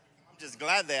Just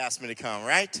glad they asked me to come,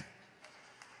 right?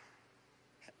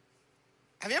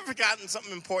 Have you ever forgotten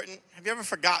something important? Have you ever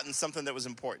forgotten something that was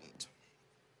important?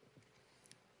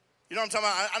 You know what I'm talking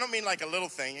about? I don't mean like a little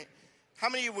thing. How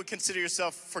many of you would consider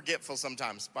yourself forgetful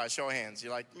sometimes by a show of hands?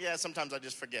 You're like, yeah, sometimes I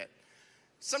just forget.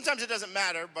 Sometimes it doesn't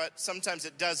matter, but sometimes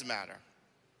it does matter.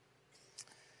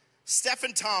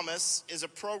 Stephen Thomas is a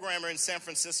programmer in San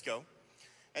Francisco,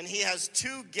 and he has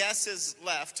 2 guesses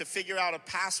left to figure out a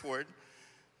password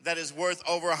that is worth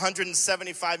over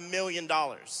 $175 million.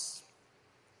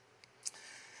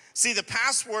 See, the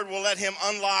password will let him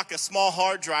unlock a small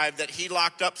hard drive that he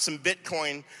locked up some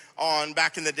Bitcoin on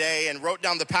back in the day and wrote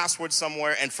down the password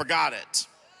somewhere and forgot it.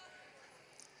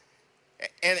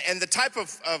 And the type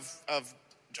of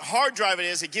hard drive it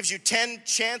is, it gives you 10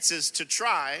 chances to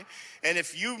try. And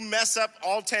if you mess up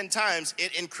all 10 times,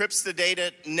 it encrypts the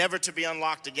data never to be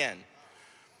unlocked again.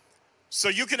 So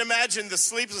you can imagine the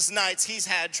sleepless nights he's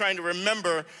had trying to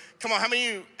remember. Come on, how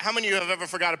many of you have ever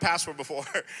forgot a password before?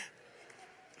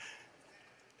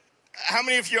 How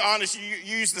many of you are honest, you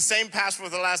use the same password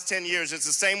for the last 10 years? It's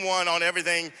the same one on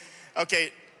everything.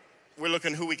 Okay, we're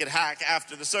looking who we could hack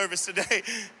after the service today.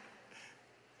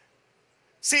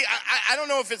 See, I don't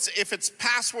know if it's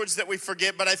passwords that we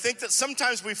forget, but I think that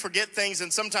sometimes we forget things,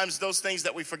 and sometimes those things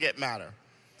that we forget matter.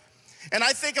 And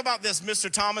I think about this Mr.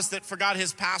 Thomas that forgot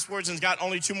his passwords and got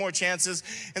only 2 more chances.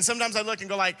 And sometimes I look and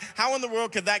go like, how in the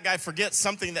world could that guy forget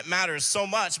something that matters so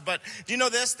much? But do you know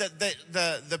this, that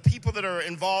the people that are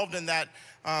involved in that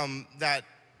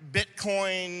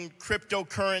Bitcoin,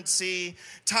 cryptocurrency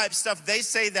type stuff, they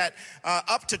say that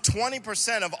up to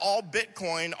 20% of all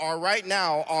Bitcoin are right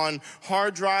now on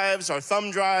hard drives or thumb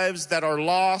drives that are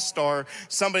lost, or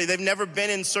they've never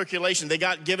been in circulation. They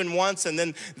got given once and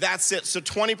then that's it. So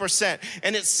 20%.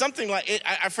 And it's something like,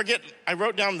 I forget, I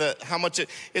wrote down how much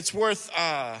it's worth,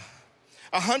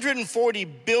 $140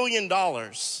 billion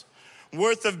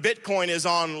worth of Bitcoin is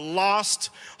on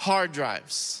lost hard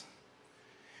drives.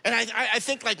 And I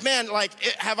think like, man,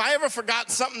 have I ever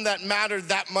forgotten something that mattered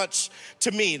that much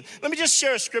to me? Let me just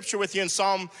share a scripture with you in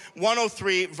Psalm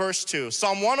 103, verse 2.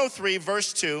 Psalm 103,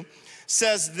 verse 2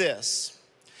 says this: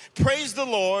 praise the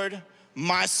Lord,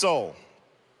 my soul,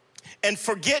 and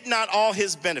forget not all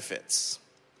his benefits.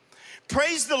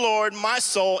 Praise the Lord, my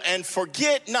soul, and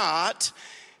forget not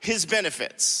his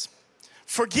benefits.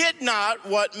 Forget not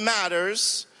what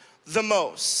matters the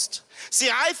most.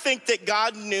 See, I think that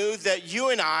God knew that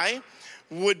you and I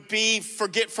would be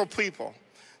forgetful people.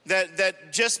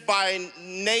 That just by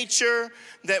nature,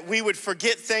 that we would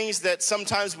forget things that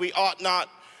sometimes we ought not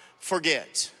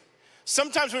forget.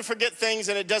 Sometimes we forget things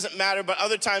and it doesn't matter, but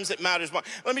other times it matters more.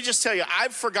 Let me just tell you,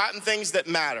 I've forgotten things that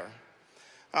matter.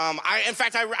 In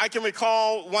fact, I can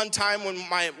recall one time when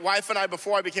my wife and I,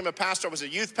 before I became a pastor, I was a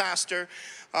youth pastor.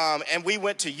 And we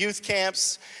went to youth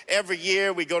camps every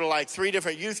year. We go to like 3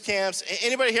 different youth camps.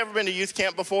 Anybody ever been to youth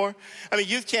camp before? I mean,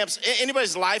 youth camps,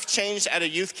 anybody's life changed at a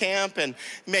youth camp, and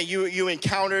man, you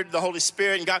encountered the Holy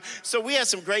Spirit and God. So we had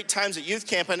some great times at youth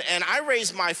camp, and I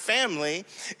raised my family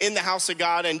in the house of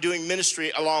God and doing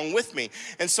ministry along with me.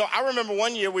 And so I remember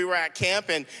one year we were at camp,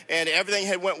 and everything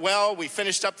had went well. We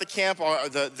finished up the camp.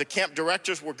 The camp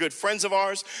directors were good friends of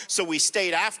ours. So we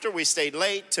stayed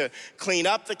late to clean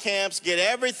up the camps, get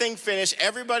everything finished.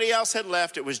 Everybody else had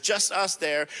left. It was just us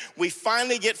there. We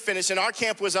finally get finished, and our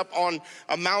camp was up on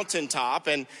a mountaintop,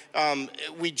 and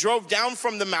we drove down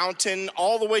from the mountain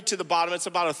all the way to the bottom. It's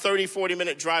about a 30-40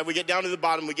 minute drive. We get down to the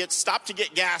bottom. We get stopped to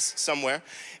get gas somewhere,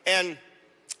 and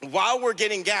while we're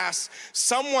getting gas,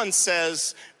 someone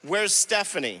says, "Where's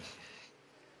Stephanie?"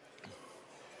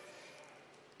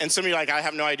 And some of you are like, I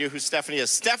have no idea who Stephanie is.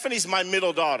 Stephanie's my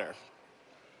middle daughter.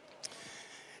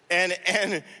 And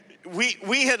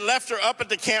we had left her up at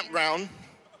the campground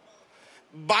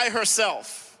by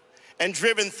herself and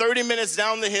driven 30 minutes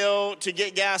down the hill to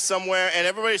get gas somewhere, and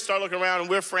everybody started looking around, and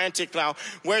we're frantic now.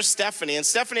 Where's Stephanie? And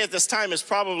Stephanie at this time is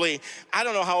probably, I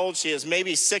don't know how old she is,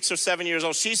 maybe 6 or 7 years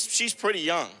old. She's pretty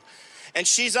young. And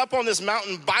she's up on this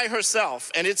mountain by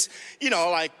herself. And it's,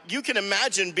 like you can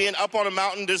imagine being up on a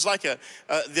mountain. There's like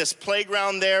this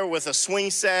playground there with a swing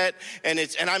set. And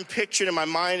I'm picturing in my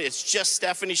mind, it's just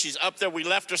Stephanie. She's up there. We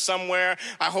left her somewhere.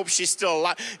 I hope she's still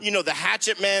alive. The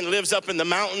hatchet man lives up in the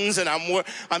mountains, and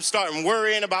I'm starting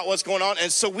worrying about what's going on.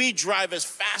 And so we drive as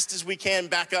fast as we can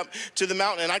back up to the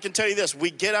mountain. And I can tell you this,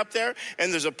 we get up there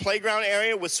and there's a playground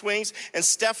area with swings, and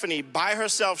Stephanie by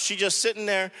herself, she just sitting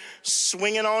there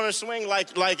swinging on her swing.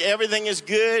 Like everything is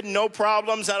good, no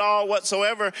problems at all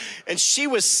whatsoever. And she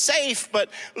was safe, but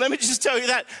let me just tell you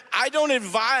that I don't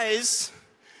advise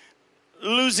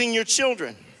losing your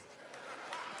children.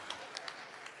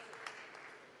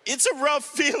 It's a rough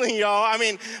feeling, y'all. I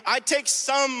mean, I take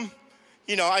something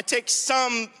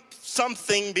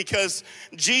because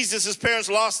Jesus' parents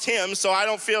lost him, so I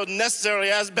don't feel necessarily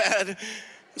as bad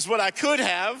as what I could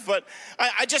have. But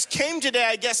I just came today,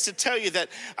 I guess, to tell you that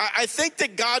I think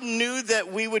that God knew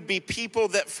that we would be people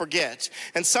that forget.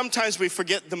 And sometimes we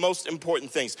forget the most important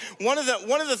things. One of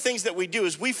the things that we do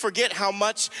is we forget how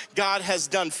much God has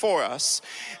done for us.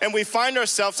 And we find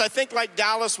ourselves, I think like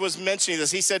Dallas was mentioning this,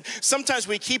 he said, sometimes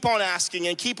we keep on asking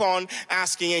and keep on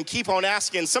asking and keep on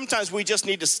asking. And sometimes we just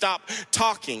need to stop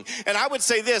talking. And I would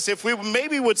say this, if we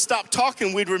maybe would stop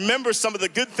talking, we'd remember some of the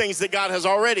good things that God has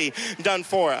already done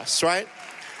for us, right?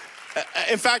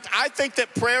 In fact, I think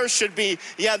that prayer should be,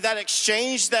 that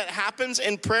exchange that happens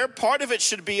in prayer, part of it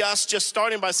should be us just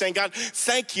starting by saying, God,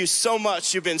 thank you so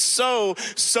much. You've been so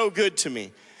good to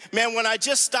me. Man, when I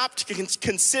just stop to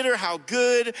consider how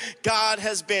good God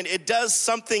has been, it does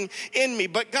something in me.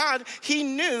 But God, he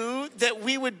knew that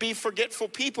we would be forgetful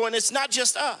people, and it's not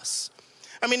just us.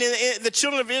 I mean, the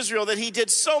children of Israel that he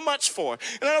did so much for.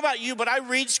 And I don't know about you, but I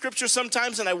read scripture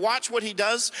sometimes and I watch what he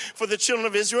does for the children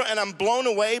of Israel, and I'm blown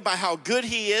away by how good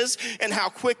he is and how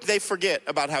quick they forget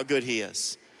about how good he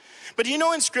is. But you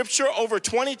know, in scripture, over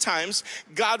 20 times,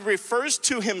 God refers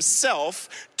to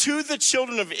himself to the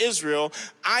children of Israel.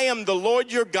 I am the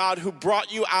Lord your God who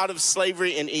brought you out of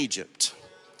slavery in Egypt.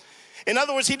 In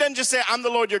other words, he doesn't just say, I'm the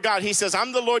Lord your God. He says,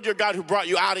 I'm the Lord your God who brought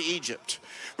you out of Egypt.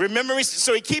 Remember me?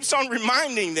 So he keeps on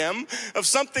reminding them of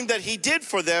something that he did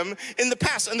for them in the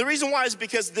past. And the reason why is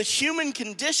because the human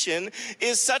condition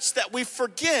is such that we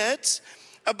forget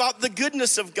about the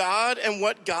goodness of God and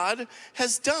what God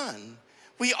has done.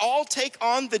 We all take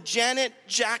on the Janet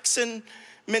Jackson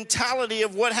mentality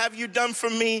of what have you done for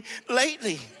me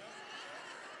lately?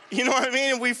 You know what I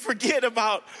mean? And we forget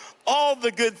about all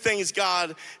the good things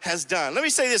God has done. Let me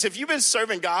say this, if you've been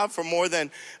serving God for more than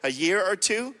a year or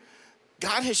two,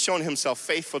 God has shown himself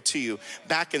faithful to you.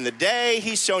 Back in the day,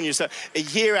 he's shown you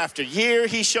year after year,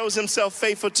 he shows himself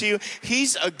faithful to you.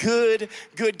 He's a good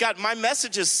God. My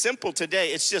message is simple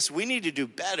today. It's just we need to do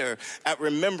better at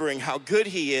remembering how good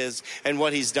he is and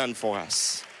what he's done for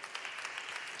us.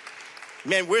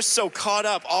 Man, we're so caught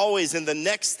up always in the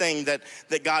next thing that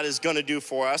God is going to do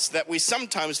for us that we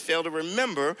sometimes fail to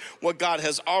remember what God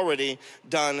has already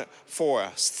done for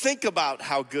us. Think about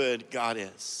how good God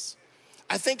is.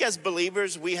 I think as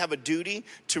believers, we have a duty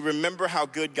to remember how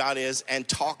good God is and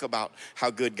talk about how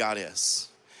good God is.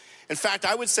 In fact,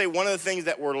 I would say one of the things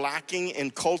that we're lacking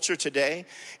in culture today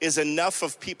is enough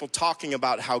of people talking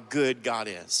about how good God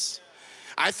is.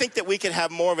 I think that we could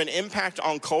have more of an impact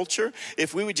on culture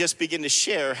if we would just begin to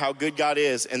share how good God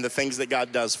is and the things that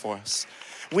God does for us.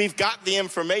 We've got the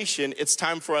information. It's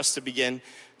time for us to begin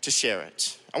to share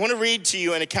it. I want to read to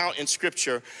you an account in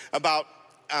Scripture about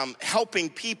helping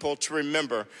people to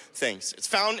remember things. It's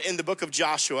found in the book of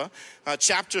Joshua,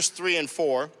 chapters 3 and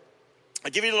 4.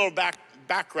 I'll give you a little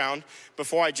background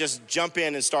before I just jump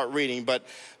in and start reading. But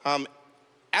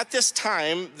at this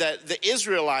time, that the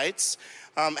Israelites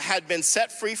had been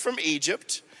set free from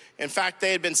Egypt. In fact,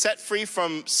 they had been set free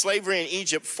from slavery in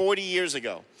Egypt 40 years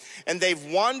ago. And they've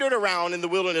wandered around in the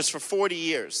wilderness for 40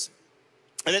 years.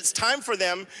 And it's time for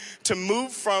them to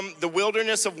move from the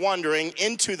wilderness of wandering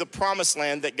into the promised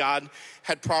land that God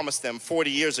had promised them 40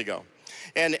 years ago.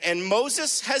 And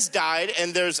Moses has died,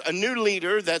 and there's a new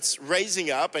leader that's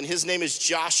raising up, and his name is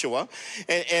Joshua.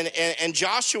 And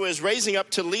Joshua is raising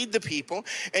up to lead the people.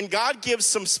 And God gives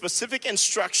some specific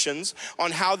instructions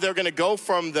on how they're going to go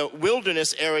from the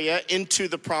wilderness area into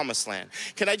the promised land.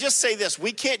 Can I just say this?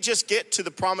 We can't just get to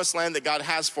the promised land that God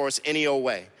has for us any old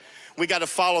way. We got to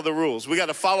follow the rules. We got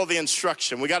to follow the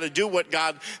instruction. We got to do what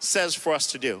God says for us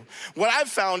to do. What I've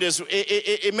found is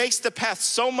it makes the path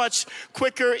so much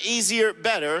quicker, easier,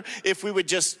 better if we would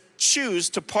just choose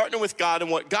to partner with God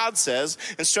and what God says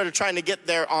instead of trying to get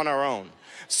there on our own.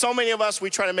 So many of us, we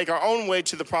try to make our own way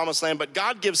to the promised land, but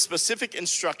God gives specific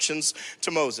instructions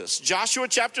to Moses. Joshua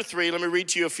chapter 3, let me read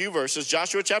to you a few verses.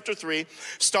 Joshua chapter 3,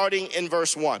 starting in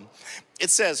verse 1. It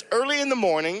says, early in the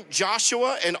morning,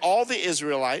 Joshua and all the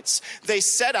Israelites, they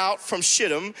set out from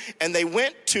Shittim, and they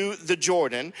went to the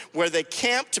Jordan, where they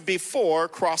camped before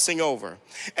crossing over.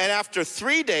 And after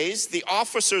 3 days, the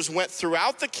officers went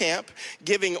throughout the camp,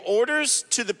 giving orders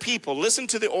to the people. Listen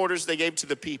to the orders they gave to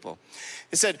the people.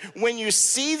 It said, when you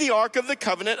see the ark of the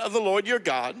covenant of the Lord your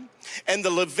God, and the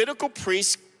Levitical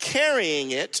priests carrying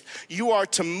it, you are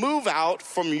to move out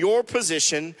from your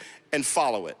position and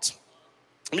follow it.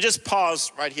 Let me just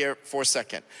pause right here for a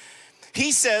second.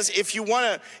 He says, if you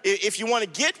want to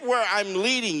get where I'm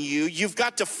leading you, you've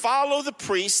got to follow the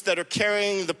priests that are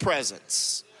carrying the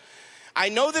presents. I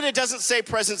know that it doesn't say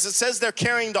presence. It says they're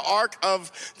carrying the ark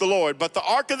of the Lord. But the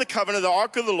ark of the covenant, the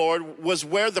ark of the Lord, was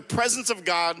where the presence of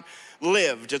God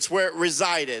lived. It's where it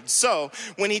resided. So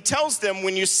when he tells them,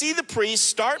 when you see the priest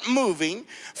start moving,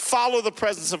 follow the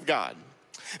presence of God.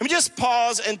 Let me just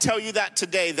pause and tell you that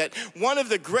today, that one of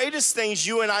the greatest things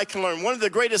you and I can learn, one of the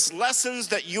greatest lessons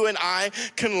that you and I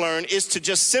can learn is to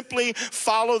just simply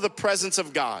follow the presence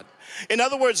of God. In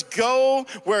other words, go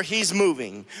where he's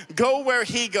moving. Go where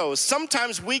he goes.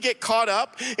 Sometimes we get caught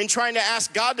up in trying to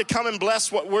ask God to come and bless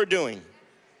what we're doing.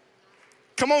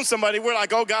 Come on, somebody. We're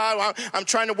like, oh, God, I'm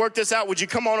trying to work this out. Would you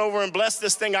come on over and bless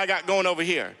this thing I got going over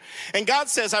here? And God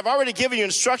says, I've already given you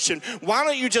instruction. Why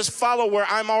don't you just follow where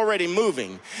I'm already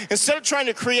moving? Instead of trying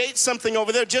to create something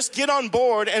over there, just get on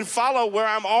board and follow where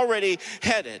I'm already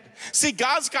headed. See,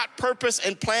 God's got purpose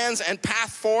and plans and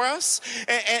path for us.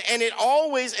 And it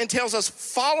always entails us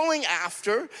following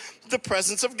after the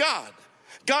presence of God.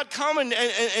 God, come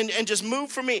and just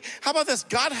move for me. How about this?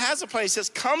 God has a plan. He says,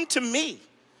 come to me.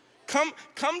 Come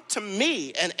to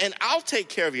me and I'll take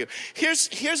care of you.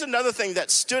 Here's another thing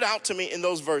that stood out to me in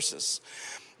those verses.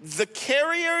 The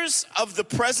carriers of the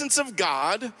presence of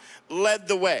God led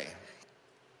the way.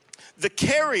 The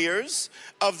carriers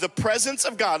of the presence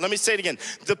of God. Let me say it again.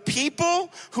 The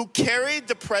people who carried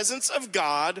the presence of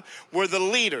God were the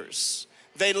leaders.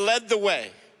 They led the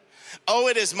way. Oh,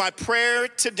 it is my prayer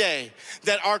today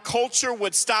that our culture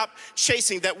would stop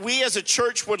chasing, that we as a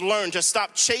church would learn to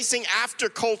stop chasing after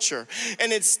culture,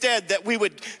 and instead that we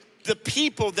would, the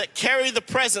people that carry the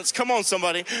presence, come on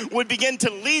somebody, would begin to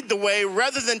lead the way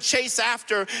rather than chase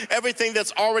after everything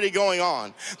that's already going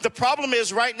on. The problem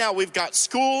is right now we've got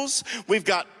schools, we've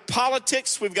got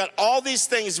politics, we've got all these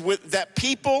things that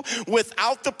people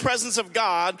without the presence of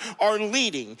God are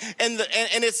leading. And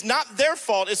it's not their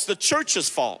fault, it's the church's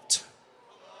fault.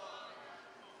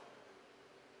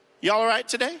 Y'all all right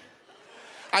today?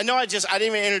 I know I didn't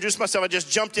even introduce myself. I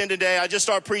just jumped in today. I just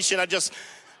started preaching.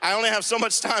 I only have so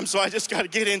much time, so I just got to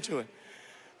get into it.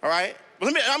 All right?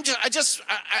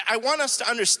 I want us to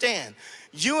understand.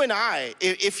 You and I,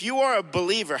 if you are a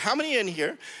believer, how many in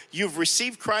here, you've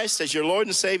received Christ as your Lord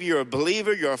and Savior, you're a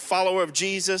believer, you're a follower of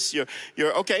Jesus, you're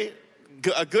okay,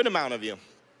 a good amount of you.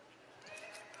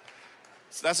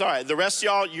 So that's all right. The rest of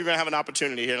y'all, you're going to have an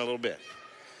opportunity here in a little bit.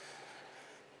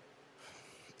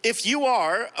 If you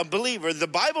are a believer, the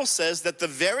Bible says that the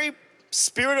very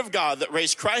Spirit of God that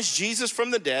raised Christ Jesus from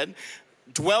the dead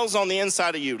dwells on the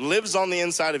inside of you, lives on the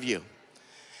inside of you.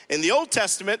 In the Old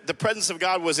Testament, the presence of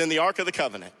God was in the Ark of the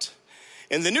Covenant.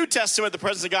 In the New Testament, the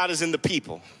presence of God is in the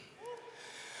people.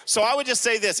 So I would just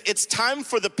say this, it's time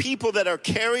for the people that are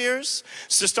carriers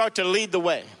to start to lead the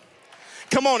way.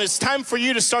 Come on, it's time for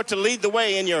you to start to lead the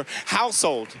way in your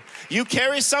household. You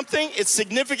carry something, it's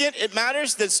significant, it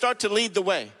matters, then start to lead the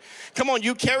way. Come on,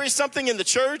 you carry something in the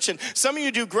church, and some of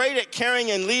you do great at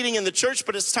carrying and leading in the church,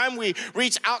 but it's time we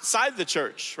reach outside the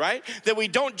church, right? That we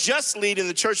don't just lead in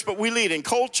the church, but we lead in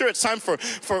culture. It's time for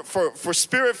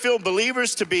spirit-filled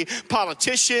believers to be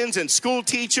politicians and school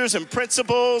teachers and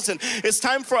principals, and it's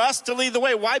time for us to lead the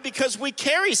way. Why? Because we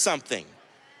carry something.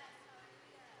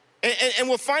 And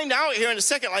we'll find out here in a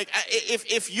second, like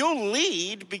if you'll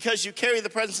lead because you carry the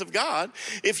presence of God,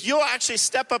 if you'll actually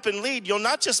step up and lead, you'll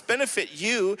not just benefit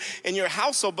you and your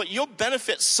household, but you'll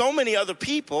benefit so many other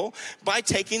people by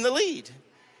taking the lead.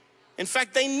 In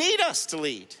fact, they need us to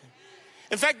lead.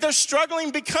 In fact, they're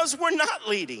struggling because we're not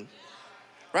leading,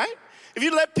 right? If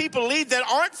you let people lead that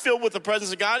aren't filled with the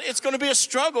presence of God, it's going to be a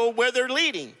struggle where they're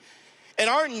leading. And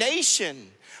our nation,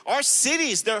 our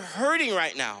cities, they're hurting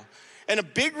right now. And a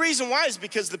big reason why is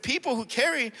because the people who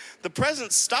carry the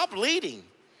presence stop leading.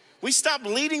 We stop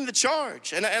leading the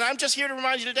charge. And I'm just here to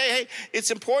remind you today, hey, it's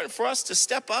important for us to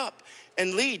step up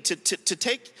and lead, to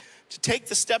take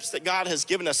the steps that God has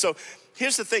given us. So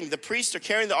here's the thing. The priests are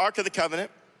carrying the Ark of the Covenant.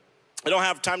 I don't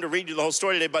have time to read you the whole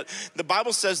story today, but the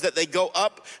Bible says that they go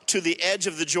up to the edge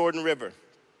of the Jordan River.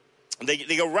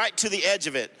 They go right to the edge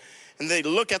of it, and they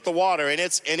look at the water, and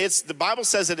it's the Bible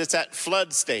says that it's at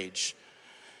flood stage.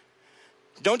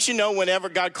 Don't you know whenever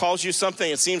God calls you something,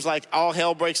 it seems like all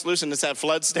hell breaks loose and it's at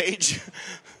flood stage?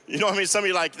 You know what I mean? Some of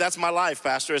you are like, that's my life,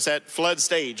 Pastor. It's at flood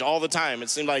stage all the time. It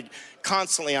seems like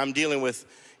constantly I'm dealing with,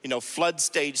 flood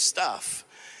stage stuff.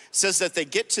 It says that they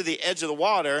get to the edge of the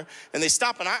water and they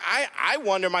stop. And I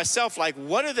wonder myself, like,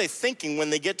 what are they thinking when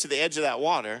they get to the edge of that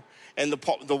water? And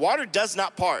the water does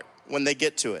not part when they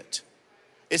get to it.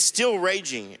 It's still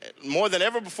raging more than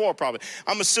ever before, probably.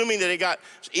 I'm assuming that it got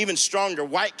even stronger.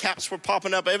 White caps were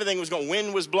popping up. Everything was going.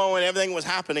 Wind was blowing. Everything was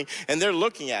happening. And they're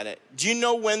looking at it. Do you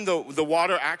know when the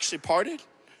water actually parted?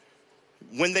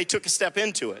 When they took a step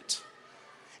into it.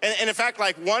 And in fact,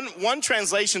 like one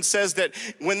translation says that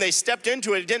when they stepped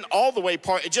into it, it didn't all the way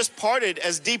part, it just parted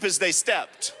as deep as they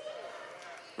stepped.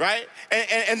 Right?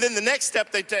 And then the next step,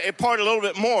 it parted a little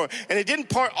bit more. And it didn't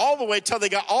part all the way till they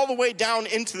got all the way down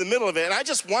into the middle of it. And I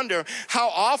just wonder how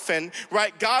often,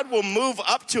 right, God will move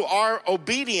up to our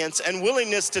obedience and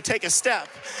willingness to take a step.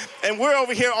 And we're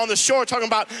over here on the shore talking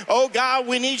about, oh, God,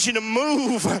 we need you to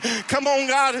move. Come on,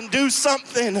 God, and do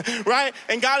something, right?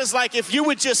 And God is like, if you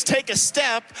would just take a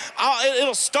step,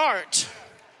 it'll start.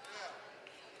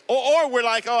 Or we're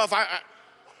like, oh, if I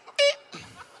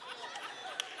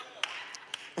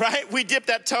right? We dip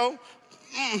that toe,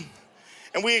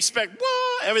 and we expect,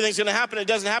 whoa, everything's gonna happen. It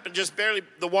doesn't happen, just barely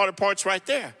the water parts right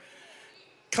there.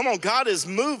 Come on, God is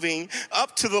moving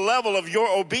up to the level of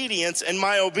your obedience and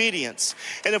my obedience.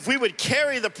 And if we would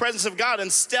carry the presence of God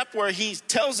and step where he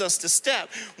tells us to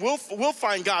step, we'll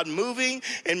find God moving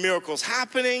and miracles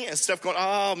happening and stuff going,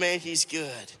 oh man, he's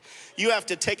good. You have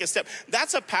to take a step.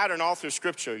 That's a pattern all through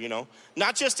scripture, you know.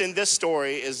 Not just in this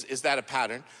story is that a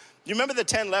pattern. You remember the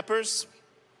 10 lepers?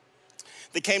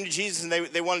 They came to Jesus and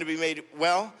they wanted to be made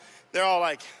well. They're all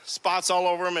like spots all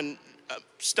over them and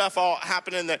stuff all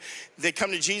happening. They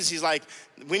come to Jesus. He's like,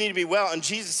 we need to be well. And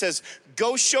Jesus says,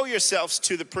 go show yourselves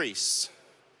to the priests.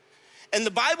 And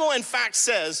the Bible, in fact,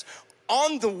 says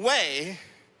on the way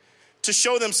to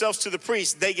show themselves to the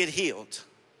priests, they get healed.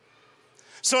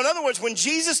 So in other words, when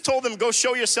Jesus told them, go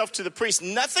show yourself to the priest,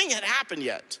 nothing had happened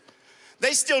yet.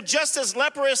 They still just as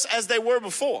leprous as they were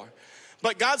before.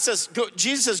 But God says,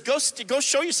 Jesus says, go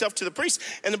show yourself to the priest.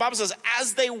 And the Bible says,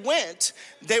 as they went,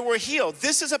 they were healed.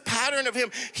 This is a pattern of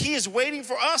him. He is waiting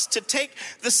for us to take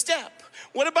the step.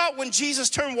 What about when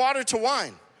Jesus turned water to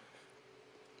wine?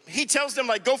 He tells them,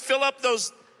 like, go fill up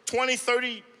those 20,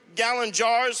 30-gallon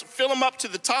jars, fill them up to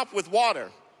the top with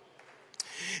water.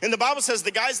 And the Bible says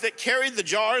the guys that carried the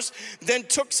jars then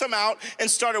took some out and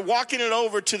started walking it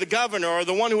over to the governor or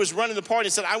the one who was running the party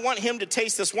and said, I want him to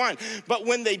taste this wine. But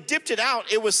when they dipped it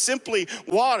out, it was simply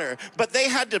water. But they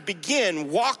had to begin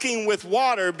walking with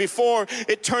water before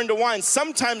it turned to wine.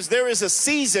 Sometimes there is a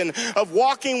season of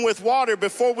walking with water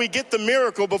before we get the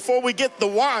miracle, before we get the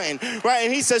wine, right?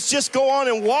 And he says, just go on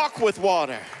and walk with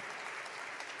water.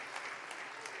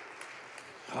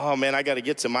 Oh man, I got to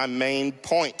get to my main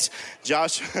point.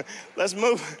 Josh, let's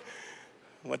move.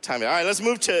 What time? All right, let's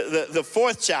move to the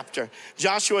fourth chapter.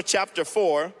 Joshua chapter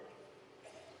 4.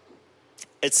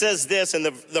 It says this in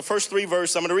the first three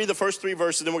verses. I'm going to read the first three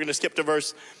verses, then we're going to skip to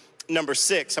verse number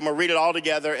 6. I'm going to read it all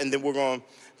together, and then we're going to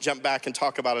jump back and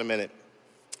talk about it in a minute.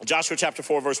 Joshua chapter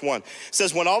 4, verse 1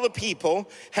 says, when all the people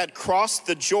had crossed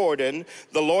the Jordan,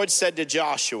 the Lord said to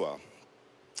Joshua,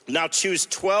 now choose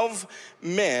 12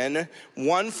 men,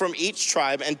 one from each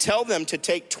tribe, and tell them to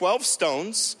take 12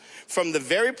 stones from the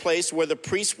very place where the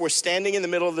priests were standing in the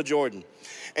middle of the Jordan,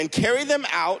 and carry them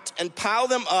out and pile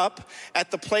them up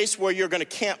at the place where you're going to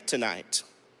camp tonight.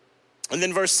 And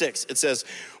then verse 6, it says,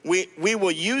 we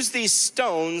will use these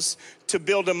stones to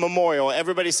build a memorial.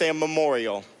 Everybody say a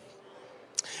memorial.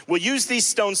 We'll use these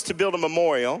stones to build a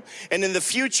memorial, and in the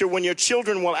future, when your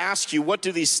children will ask you, what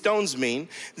do these stones mean?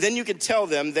 Then you can tell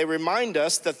them, they remind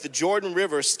us that the Jordan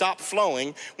River stopped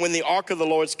flowing when the Ark of the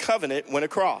Lord's covenant went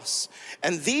across.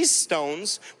 And these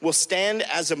stones will stand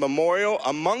as a memorial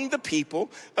among the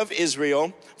people of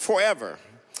Israel forever.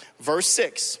 Verse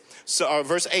 8,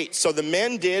 so the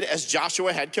men did as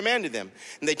Joshua had commanded them.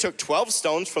 And they took 12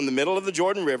 stones from the middle of the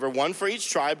Jordan River, one for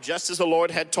each tribe, just as the Lord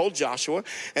had told Joshua.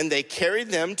 And they carried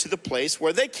them to the place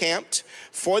where they camped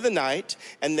for the night,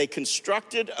 and they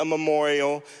constructed a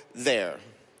memorial there.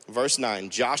 Verse 9,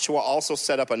 Joshua also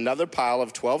set up another pile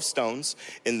of 12 stones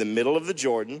in the middle of the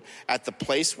Jordan at the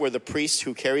place where the priests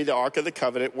who carried the Ark of the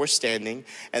Covenant were standing,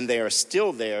 and they are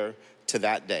still there to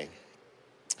that day.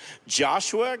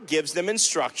 Joshua gives them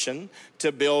instruction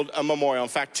to build a memorial. In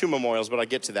fact, 2 memorials, but I'll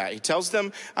get to that. He tells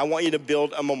them, I want you to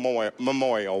build a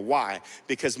memorial. Why?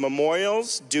 Because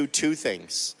memorials do 2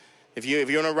 things. If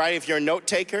you're a note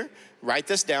taker, write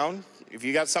this down. If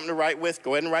you got something to write with,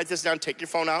 go ahead and write this down. Take your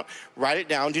phone out, write it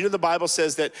down. Do you know the Bible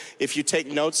says that if you take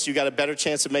notes, you got a better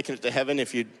chance of making it to heaven than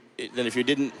if you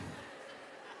didn't?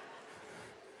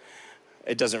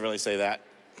 It doesn't really say that.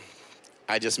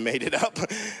 I just made it up.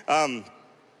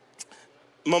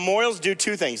 Memorials do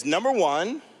 2 things. Number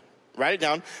 1, write it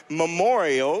down.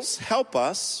 Memorials help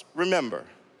us remember.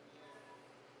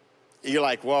 You're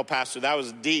like, well, Pastor, that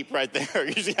was deep right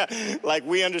there. Like,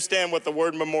 we understand what the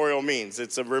word memorial means.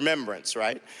 It's a remembrance,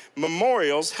 right?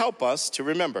 Memorials help us to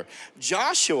remember.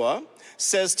 Joshua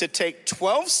says to take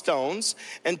 12 stones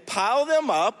and pile them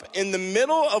up in the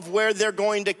middle of where they're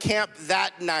going to camp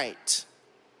that night.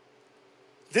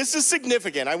 This is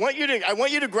significant. I want you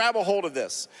to grab a hold of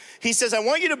this. He says, I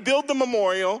want you to build the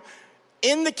memorial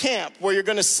in the camp where you're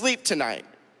going to sleep tonight.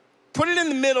 Put it in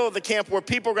the middle of the camp where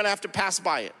people are going to have to pass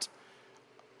by it.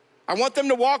 I want them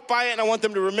to walk by it, and I want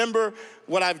them to remember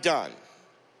what I've done.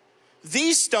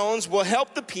 These stones will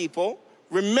help the people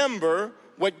remember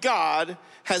what God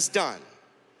has done.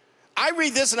 I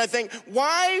read this and I think,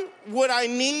 why would I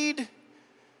need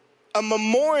a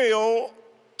memorial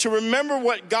to remember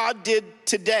what God did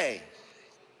today?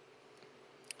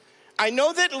 I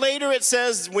know that later it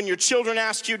says when your children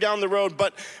ask you down the road,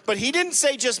 but he didn't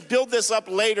say just build this up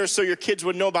later so your kids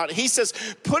would know about it. He says,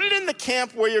 put it in the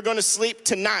camp where you're going to sleep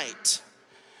tonight.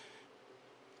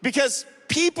 Because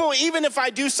people, even if I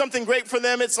do something great for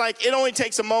them, it's like it only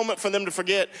takes a moment for them to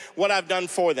forget what I've done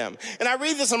for them. And I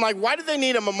read this, I'm like, why do they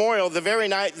need a memorial the very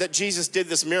night that Jesus did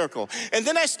this miracle? And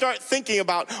then I start thinking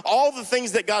about all the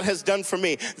things that God has done for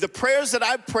me. The prayers that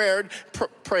I've prayed,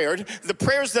 the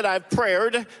prayers that I've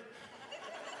prayed,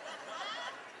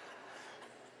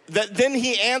 that then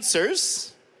he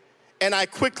answers, and I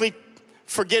quickly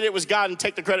forget it was God and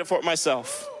take the credit for it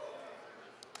myself.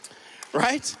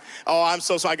 Right? Oh, I'm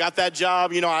so sorry. I got that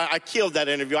job. You know, I killed that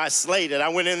interview. I slayed it. I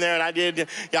went in there and I did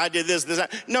this,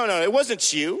 that. No, it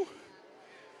wasn't you.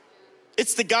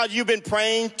 It's the God you've been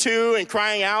praying to and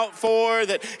crying out for,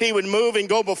 that he would move and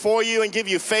go before you and give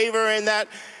you favor in that.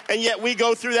 And yet we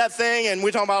go through that thing and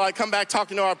we're talking about, like, come back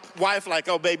talking to our wife like,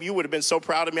 oh, baby, you would have been so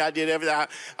proud of me. I did everything.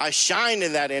 I shined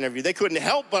in that interview. They couldn't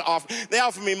help but they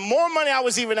offered me more money I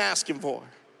was even asking for.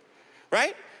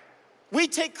 Right? We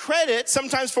take credit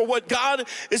sometimes for what God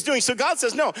is doing. So God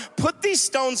says, no, put these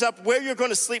stones up where you're going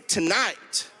to sleep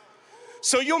tonight.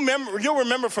 So you'll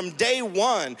remember from day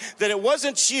one that it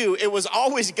wasn't you, it was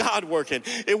always God working.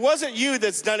 It wasn't you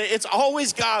that's done it, it's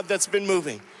always God that's been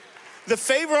moving. The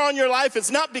favor on your life, it's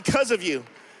not because of you.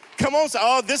 Come on,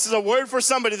 oh, this is a word for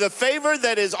somebody. The favor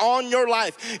that is on your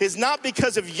life is not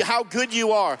because of how good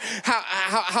you are,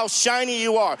 how shiny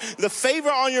you are. The favor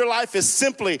on your life is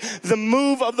simply the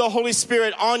move of the Holy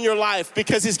Spirit on your life,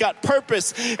 because he's got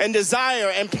purpose and desire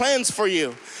and plans for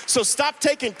you. So stop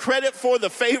taking credit for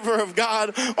the favor of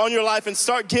God on your life and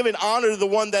start giving honor to the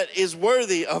one that is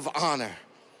worthy of honor.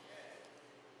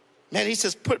 Man, he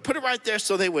says, put it right there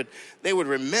so they would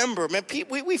remember. Man,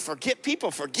 we forget. People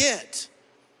forget.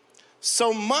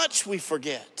 So much we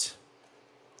forget.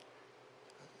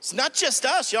 It's not just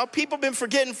us, y'all. People have been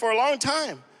forgetting for a long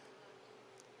time.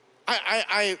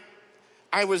 I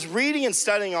was reading and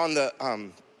studying on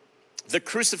the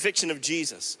crucifixion of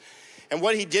Jesus and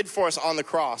what he did for us on the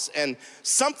cross. And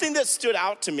something that stood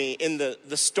out to me in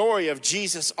the story of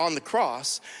Jesus on the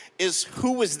cross is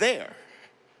who was there.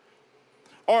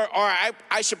 Or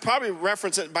I should probably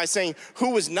reference it by saying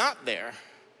who was not there.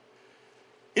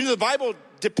 You know, the Bible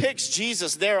depicts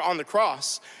Jesus there on the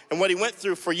cross and what he went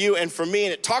through for you and for me.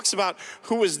 And it talks about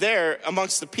who was there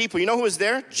amongst the people. You know who was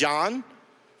there? John,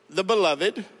 the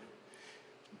beloved,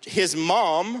 his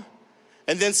mom,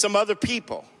 and then some other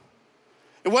people.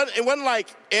 It wasn't like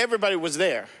everybody was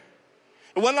there.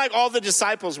 It wasn't like all the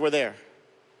disciples were there.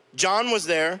 John was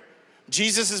there,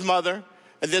 Jesus' mother,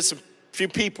 and then some few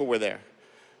people were there.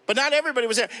 But not everybody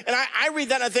was there. And I read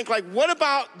that and I think, like, what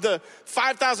about the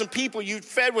 5,000 people you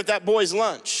fed with that boy's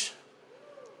lunch?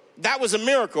 That was a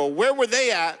miracle. Where were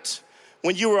they at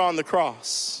when you were on the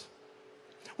cross?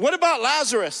 What about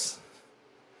Lazarus?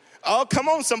 Oh, come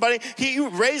on, somebody. He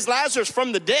raised Lazarus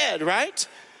from the dead, right?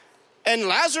 And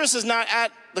Lazarus is not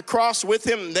at the cross with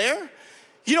him there.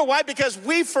 You know why? Because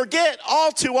we forget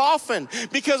all too often,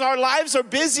 because our lives are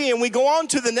busy and we go on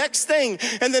to the next thing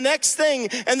and the next thing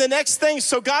and the next thing.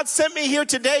 So God sent me here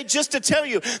today just to tell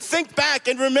you, think back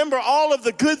and remember all of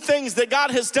the good things that God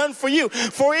has done for you.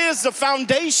 For it is the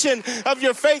foundation of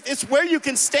your faith. It's where you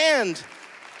can stand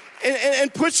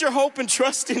and put your hope and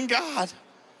trust in God.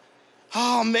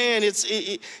 Oh man,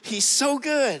 he's so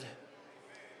good.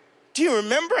 Do you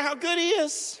remember how good he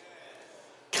is?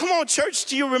 Come on, church,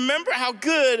 do you remember how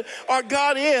good our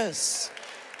God is?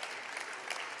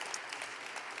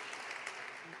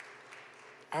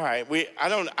 All right,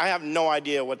 I have no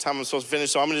idea what time I'm supposed to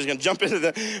finish, so I'm just gonna jump into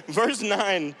the verse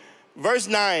 9. Verse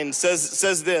 9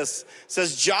 says this,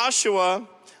 says Joshua,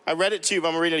 I read it to you, but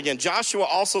I'm gonna read it again. Joshua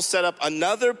also set up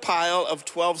another pile of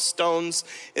 12 stones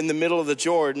in the middle of the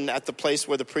Jordan at the place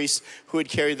where the priests who had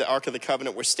carried the Ark of the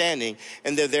Covenant were standing,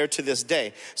 and they're there to this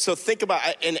day. So think about,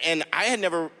 and I had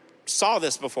never saw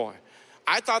this before.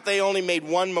 I thought they only made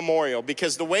one memorial,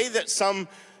 because the way that some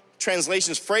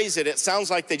translations phrase it, it sounds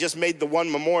like they just made the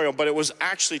one memorial, but it was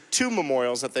actually two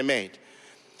memorials that they made.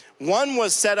 One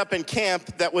was set up in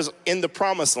camp that was in the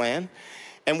promised land,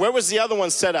 And where was the other one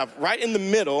set up? Right in the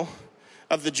middle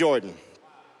of the Jordan.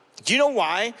 Do you know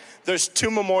why there's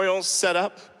 2 memorials set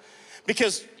up?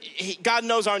 Because God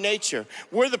knows our nature.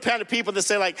 We're the kind of people that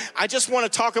say, like, I just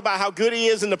want to talk about how good he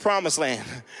is in the promised land.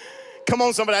 Come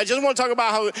on, somebody. I just want to talk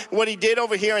about what he did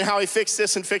over here and how he fixed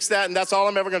this and fixed that, and that's all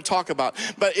I'm ever going to talk about.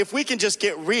 But if we can just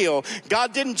get real,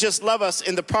 God didn't just love us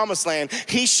in the promised land.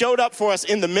 He showed up for us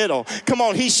in the middle. Come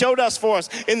on, he showed us for us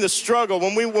in the struggle,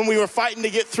 when we were fighting to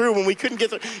get through, when we couldn't get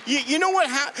through. You know what?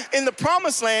 In the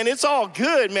promised land, it's all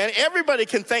good, man. Everybody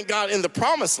can thank God in the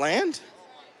promised land.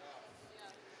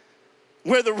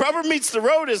 Where the rubber meets the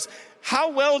road is, how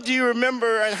well do you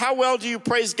remember and how well do you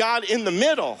praise God in the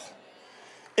middle?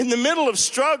 In the middle of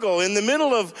struggle, in the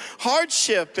middle of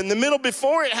hardship, in the middle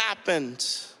before it happened.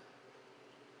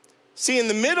 See, in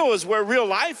the middle is where real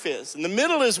life is. In the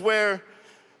middle is where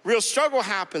real struggle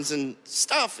happens and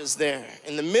stuff is there.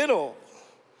 In the middle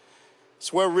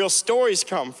is where real stories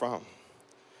come from.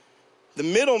 The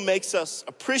middle makes us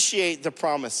appreciate the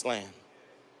promised land.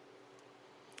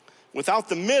 Without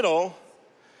the middle,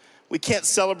 we can't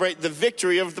celebrate the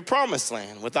victory of the promised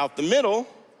land. Without the middle,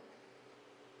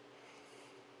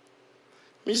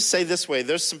 let me just say this way.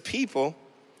 There's some people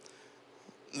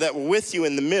that were with you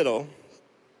in the middle,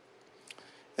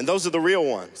 and those are the real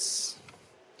ones.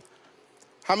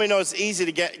 How many know it's easy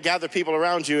to gather people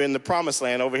around you in the promised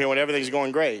land over here when everything's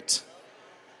going great?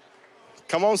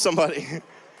 Come on, somebody.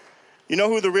 You know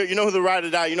who the ride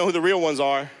or die, you know who the real ones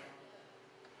are.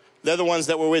 They're the ones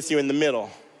that were with you in the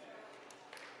middle.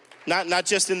 Not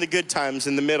just in the good times,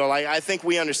 in the middle. I think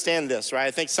we understand this, right?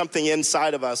 I think something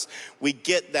inside of us, we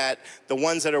get that the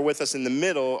ones that are with us in the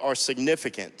middle are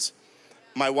significant.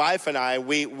 My wife and I,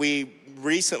 we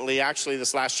recently, actually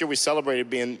this last year, we celebrated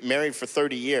being married for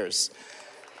 30 years.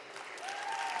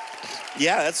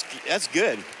 Yeah, that's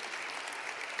good.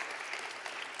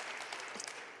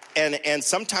 And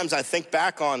sometimes I think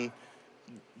back on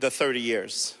the 30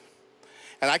 years.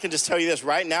 And I can just tell you this,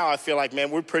 right now I feel like, man,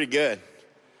 we're pretty good.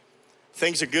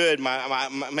 Things are good.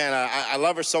 I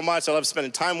love her so much. I love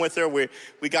spending time with her. We're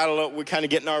kind of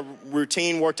getting our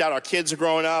routine worked out. Our kids are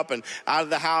growing up and out of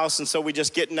the house, and so we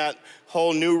just getting that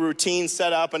whole new routine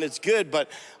set up, and it's good. But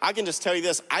I can just tell you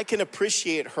this, I can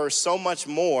appreciate her so much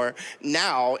more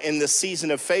now in the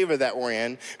season of favor that we're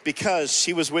in, because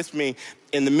she was with me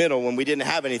in the middle when we didn't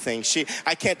have anything.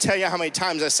 I can't tell you how many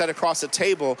times I sat across a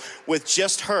table with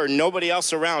just her, nobody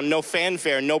else around, no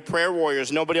fanfare, no prayer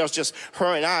warriors, nobody else, just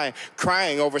her and I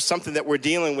crying over something that we're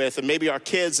dealing with, and maybe our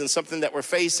kids and something that we're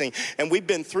facing. And we've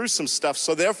been through some stuff.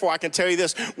 So therefore I can tell you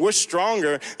this, we're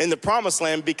stronger in the promised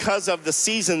land because of the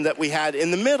season that we had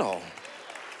in the middle.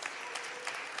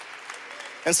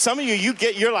 And some of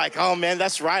you're like, oh man,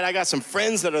 that's right. I got some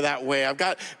friends that are that way.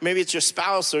 Maybe it's your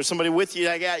spouse or somebody with you.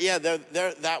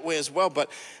 They're that way as well.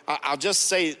 But I'll just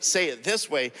say it this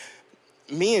way.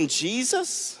 Me and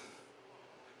Jesus,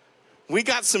 we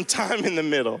got some time in the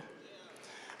middle.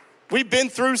 We've been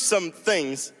through some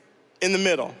things in the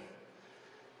middle.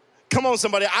 Come on,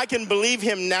 somebody. I can believe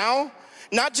him now.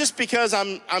 Not just because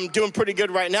I'm doing pretty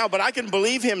good right now, but I can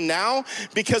believe him now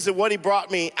because of what he brought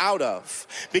me out of.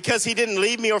 Because he didn't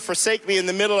leave me or forsake me in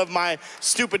the middle of my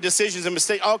stupid decisions and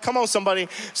mistakes. Oh, come on, somebody.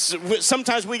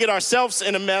 Sometimes we get ourselves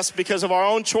in a mess because of our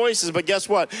own choices, but guess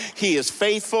what? He is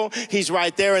faithful. He's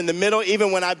right there in the middle.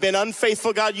 Even when I've been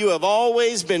unfaithful, God, you have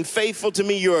always been faithful to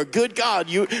me. You're a good God.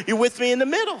 You're with me in the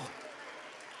middle.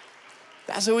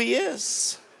 That's who he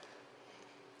is.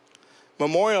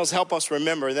 Memorials help us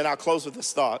remember. Then I'll close with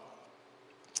this thought.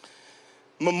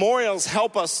 Memorials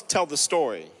help us tell the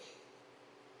story.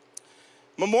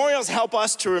 Memorials help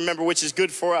us to remember, which is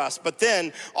good for us. But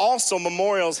then also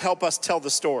memorials help us tell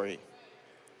the story.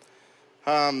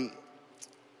 In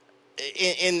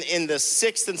the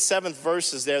 6th and 7th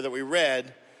verses there that we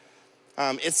read,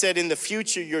 it said, in the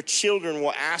future your children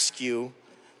will ask you,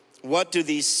 what do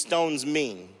these stones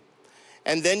mean?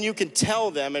 And then you can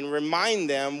tell them and remind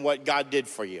them what God did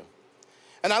for you.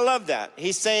 And I love that.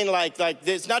 He's saying like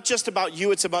it's not just about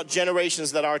you, it's about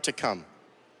generations that are to come.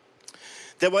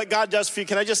 That what God does for you,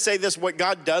 can I just say this? What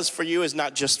God does for you is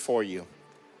not just for you.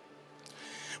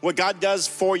 What God does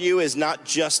for you is not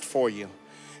just for you.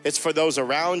 It's for those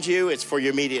around you. It's for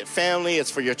your immediate family.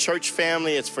 It's for your church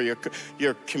family. It's for your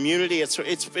community. It's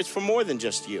for more than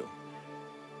just you.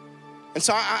 And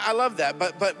so I love that.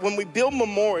 But when we build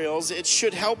memorials, it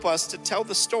should help us to tell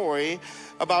the story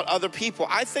about other people.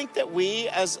 I think that we,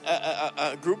 as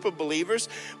a group of believers,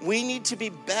 we need to be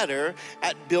better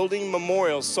at building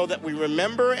memorials so that we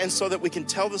remember and so that we can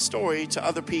tell the story to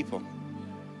other people.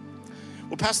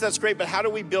 Well, Pastor, that's great, but how do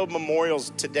we build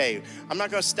memorials today? I'm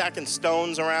not going to stacking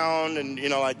stones around and,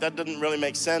 like that doesn't really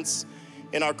make sense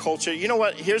in our culture. You know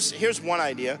what? Here's one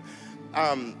idea.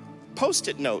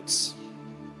 Post-it notes.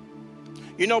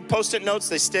 Post-it notes,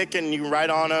 they stick and you write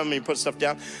on them and you put stuff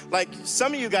down. Like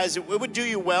some of you guys, it would do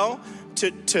you well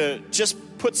to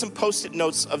just put some Post-it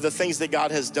notes of the things that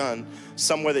God has done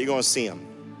somewhere that you're going to see them.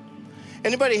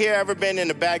 Anybody here ever been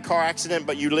in a bad car accident,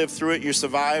 but you lived through it, you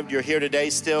survived, you're here today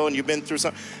still, and you've been through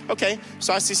something? Okay,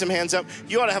 so I see some hands up.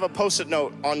 You ought to have a Post-it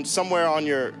note on somewhere on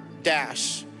your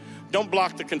dash. Don't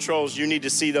block the controls, you need to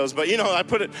see those. But I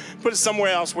put it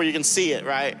somewhere else where you can see it,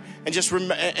 right? And just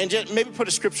maybe put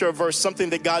a scripture or verse, something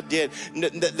that God did,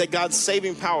 that God's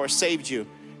saving power saved you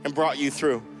and brought you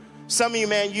through. Some of you,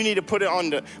 man, you need to put it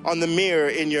on the mirror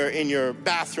in your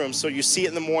bathroom so you see it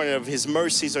in the morning of his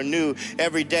mercies are new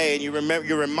every day, and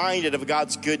you're reminded of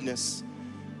God's goodness.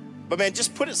 But man,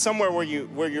 just put it somewhere where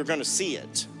you're going to see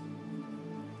it.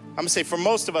 I'm going to say for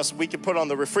most of us, we could put it on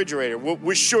the refrigerator.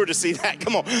 We're sure to see that.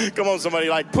 Come on, somebody,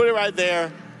 put it right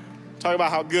there. Talk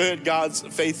about how good God's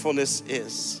faithfulness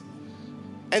is.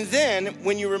 And then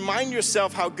when you remind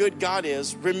yourself how good God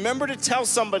is, remember to tell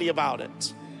somebody about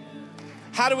it.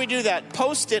 How do we do that?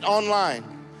 Post it online.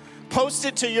 Post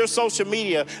it to your social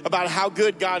media about how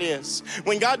good God is.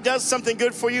 When God does something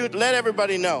good for you, let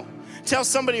everybody know. Tell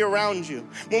somebody around you.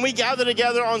 When we gather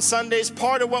together on Sundays,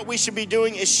 part of what we should be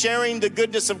doing is sharing the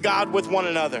goodness of God with one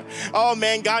another. Oh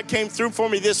man, God came through for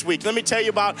me this week. Let me tell you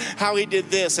about how he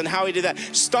did this and how he did that.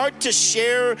 Start to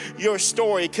share your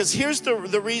story, because here's the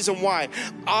reason why.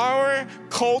 Our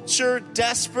culture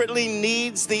desperately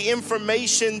needs the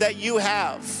information that you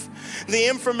have. The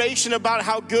information about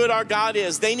how good our God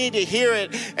is. They need to hear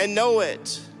it and know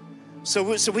it. So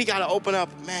we got to open up.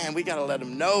 Man, we got to let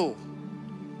them know.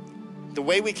 The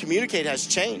way we communicate has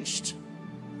changed,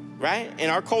 right? In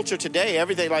our culture today,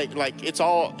 everything like it's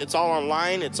all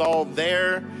online. It's all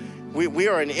there. We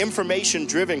are an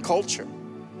information-driven culture.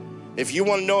 If you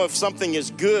want to know if something is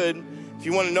good, if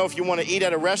you want to know if you want to eat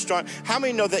at a restaurant, how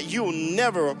many know that you will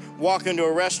never walk into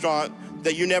a restaurant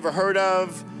that you never heard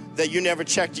of, that you never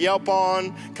checked Yelp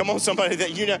on? Come on, somebody,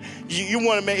 that you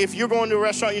want to make. If you're going to a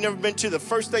restaurant you've never been to, the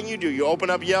first thing you do, you open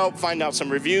up Yelp, find out some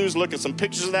reviews, look at some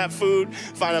pictures of that food,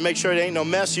 find out, make sure it ain't no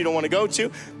mess you don't want to go to.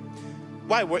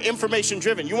 Why? We're information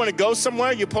driven. You want to go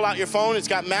somewhere, you pull out your phone, it's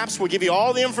got maps, we'll give you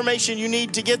all the information you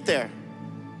need to get there.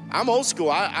 I'm old school.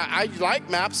 I like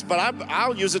maps, but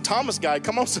I'll use a Thomas guide.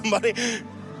 Come on, somebody.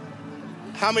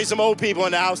 How many some old people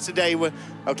in the house today?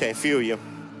 Okay, a few of you.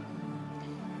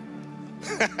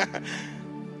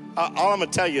 All I'm going to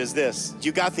tell you is this.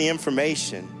 You got the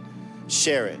information.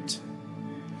 Share it.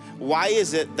 Why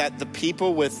is it that the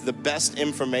people with the best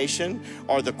information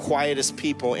are the quietest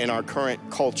people in our current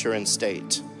culture and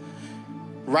state?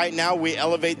 Right now, we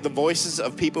elevate the voices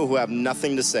of people who have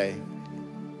nothing to say.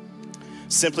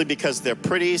 Simply because they're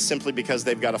pretty, simply because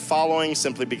they've got a following,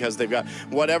 simply because they've got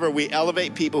whatever. We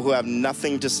elevate people who have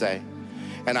nothing to say.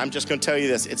 And I'm just going to tell you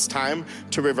this. It's time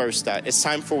to reverse that. It's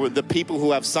time for the people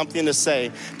who have something to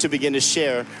say to begin to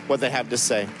share what they have to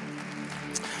say.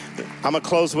 I'm going to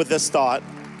close with this thought.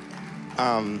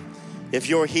 If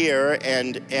you're here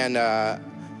and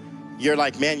you're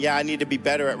like, man, yeah, I need to be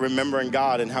better at remembering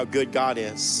God and how good God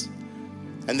is.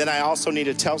 And then I also need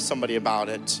to tell somebody about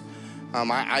it. I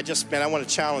want to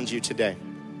challenge you today.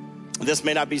 This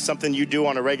may not be something you do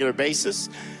on a regular basis.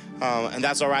 And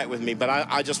that's all right with me, but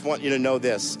I just want you to know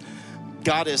this.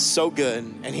 God is so good,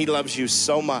 and he loves you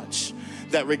so much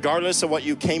that regardless of what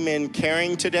you came in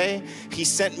carrying today, he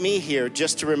sent me here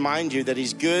just to remind you that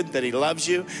he's good, that he loves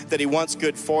you, that he wants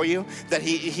good for you, that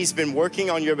he's been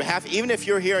working on your behalf. Even if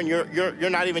you're here and you're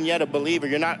not even yet a believer,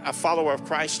 you're not a follower of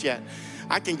Christ yet,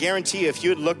 I can guarantee you, if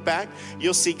you would look back,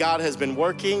 you'll see God has been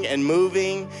working and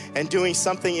moving and doing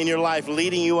something in your life,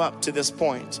 leading you up to this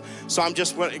point. So I'm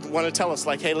just want to tell us,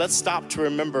 hey, let's stop to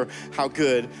remember how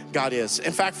good God is.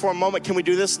 In fact, for a moment, can we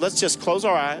do this? Let's just close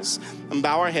our eyes and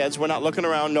bow our heads. We're not looking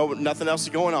around. No, nothing else is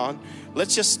going on.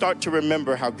 Let's just start to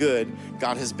remember how good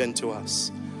God has been to us.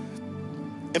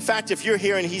 In fact, if you're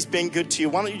here and he's been good to you,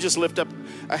 why don't you just lift up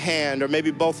a hand or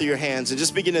maybe both of your hands and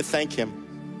just begin to thank him.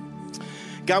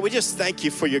 God, we just thank you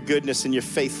for your goodness and your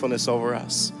faithfulness over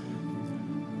us.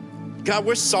 God,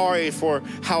 we're sorry for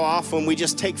how often we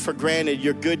just take for granted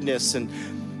your goodness and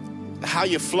how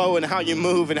you flow and how you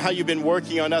move and how you've been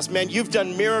working on us. Man, you've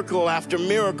done miracle after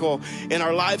miracle in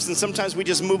our lives, and sometimes we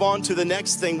just move on to the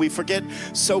next thing. We forget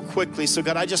so quickly. So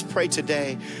God, I just pray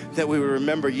today that we will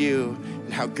remember you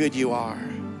and how good you are.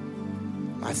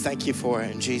 I thank you for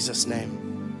it in Jesus'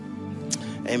 name.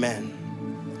 Amen.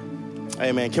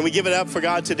 Amen. Can we give it up for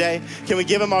God today? Can we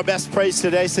give him our best praise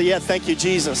today? Say, yeah, thank you,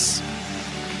 Jesus.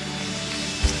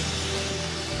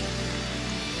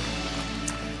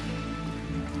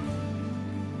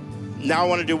 Now I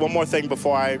want to do one more thing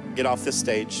before I get off this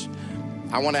stage.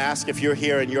 I want to ask if you're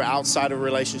here and you're outside of a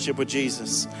relationship with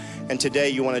Jesus, and today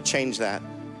you want to change that.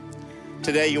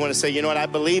 Today you want to say, you know what, I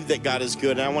believe that God is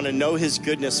good, and I want to know his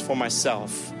goodness for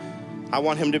myself. I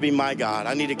want him to be my God.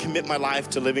 I need to commit my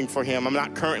life to living for him. I'm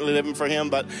not currently living for him,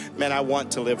 but man, I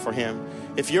want to live for him.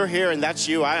 If you're here and that's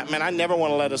you, I never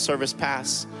want to let a service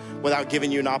pass without giving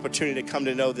you an opportunity to come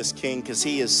to know this King, because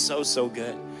he is so, so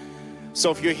good. So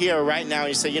if you're here right now and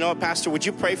you say, you know what, Pastor, would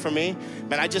you pray for me?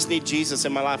 Man, I just need Jesus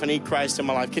in my life. I need Christ in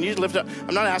my life. Can you lift up?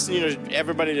 I'm not asking you to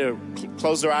everybody to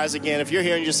close their eyes again. If you're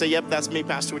here and you just say, yep, that's me,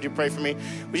 Pastor, would you pray for me?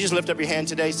 Would you just lift up your hand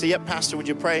today? Say, yep, Pastor, would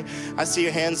you pray? I see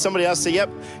your hand. Somebody else say, yep,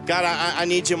 God, I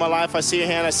need you in my life. I see your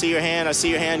hand. I see your hand. I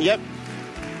see your hand. Yep.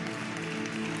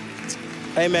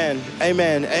 Amen.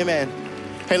 Amen. Amen.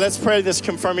 Hey, let's pray this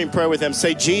confirming prayer with them.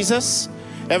 Say, Jesus.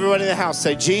 Everybody in the house,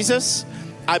 say, Jesus,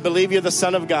 I believe you're the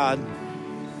Son of God.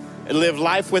 Lived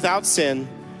life without sin,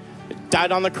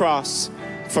 died on the cross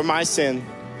for my sin,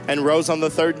 and rose on the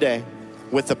third day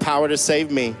with the power to save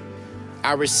me.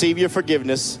 I receive your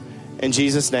forgiveness in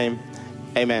Jesus' name.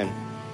 Amen.